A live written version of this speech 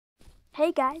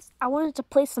Hey guys, I wanted to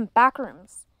play some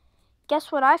backrooms.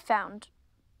 Guess what I found?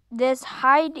 This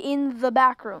hide in the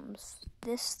backrooms.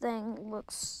 This thing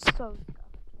looks so scuffed.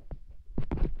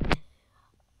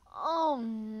 Oh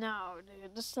no,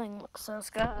 dude, this thing looks so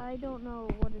scuffed. I don't know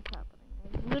what is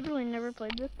happening. I've literally never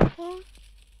played this before.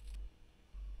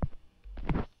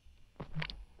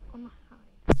 I'm gonna hide.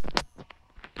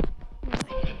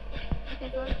 Anyway,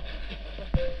 okay, so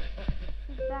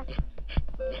this is back.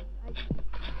 I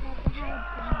have to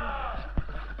hide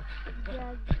from the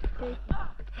jazz station.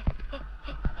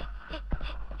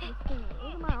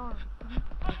 Look at my arm.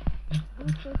 This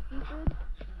is so stupid.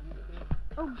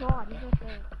 Oh god, he's right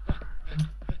there.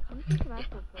 This is what I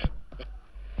feel for.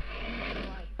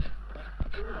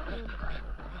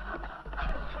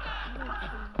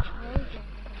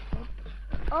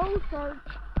 Oh, sorry.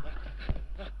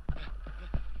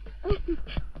 Oh,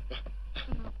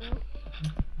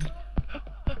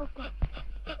 oh god.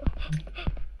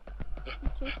 You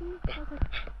chasing me? Okay.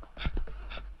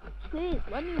 Please,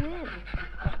 let me win.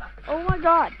 Oh my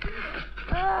god.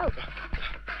 Oh!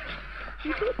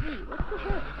 You hit me. What's the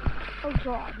hit? Oh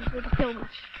god, he's gonna kill me.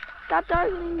 Stop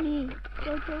targeting me.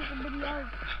 Go kill somebody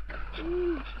else.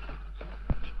 Please.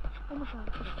 Oh my god,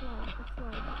 the slide.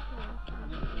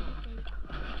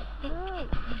 No, you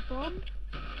bum.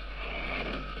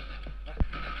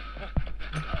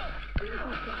 No, I'm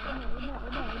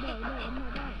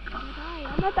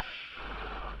not dying.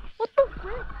 What the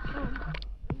frick?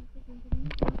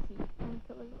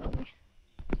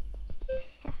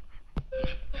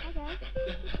 Hi guys.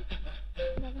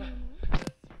 What's up,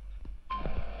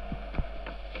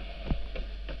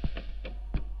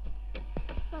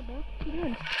 bro? What you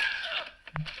doing?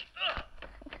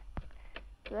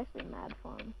 It's actually mad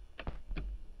fun.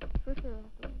 For sure.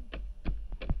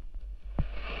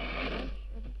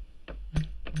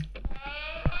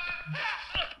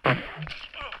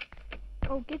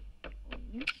 Oh, get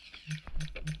you.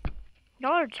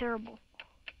 Y'all are terrible.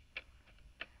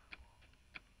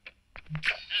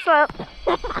 What's up?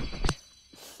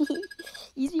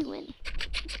 Easy win.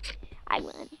 I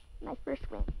won. My first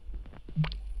win.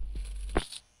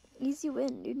 Easy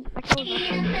win, dude. This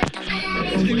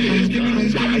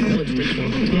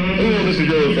is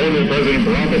your former President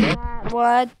Barack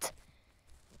Obama.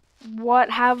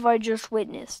 What have I just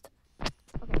witnessed?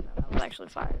 Okay, no, that was actually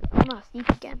fire. I'm gonna sneak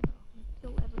again.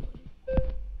 Kill everybody.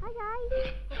 Hi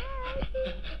guys.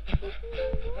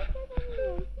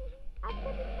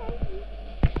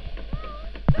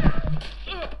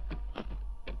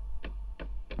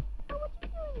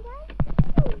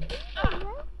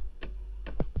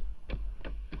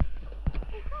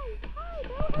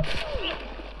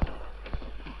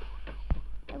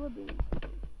 I would be.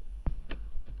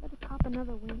 Let us cop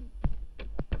another win.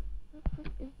 What the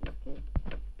frick is this kid?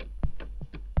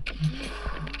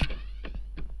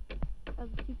 Oh,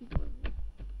 the two people in here.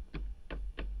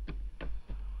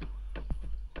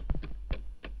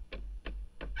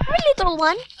 Hi, little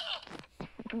one.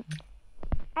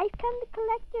 I've come to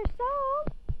collect your soul.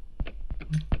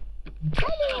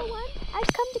 Hi, little one.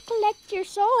 I've come to collect your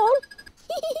soul.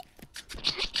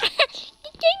 You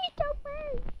gave me so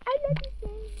fun. I love you so.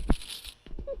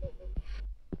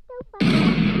 So fun.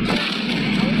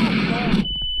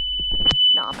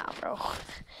 No, I'm out, bro.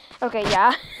 Okay,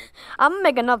 yeah. I'm gonna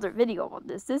make another video on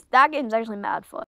this. That game's actually mad fun.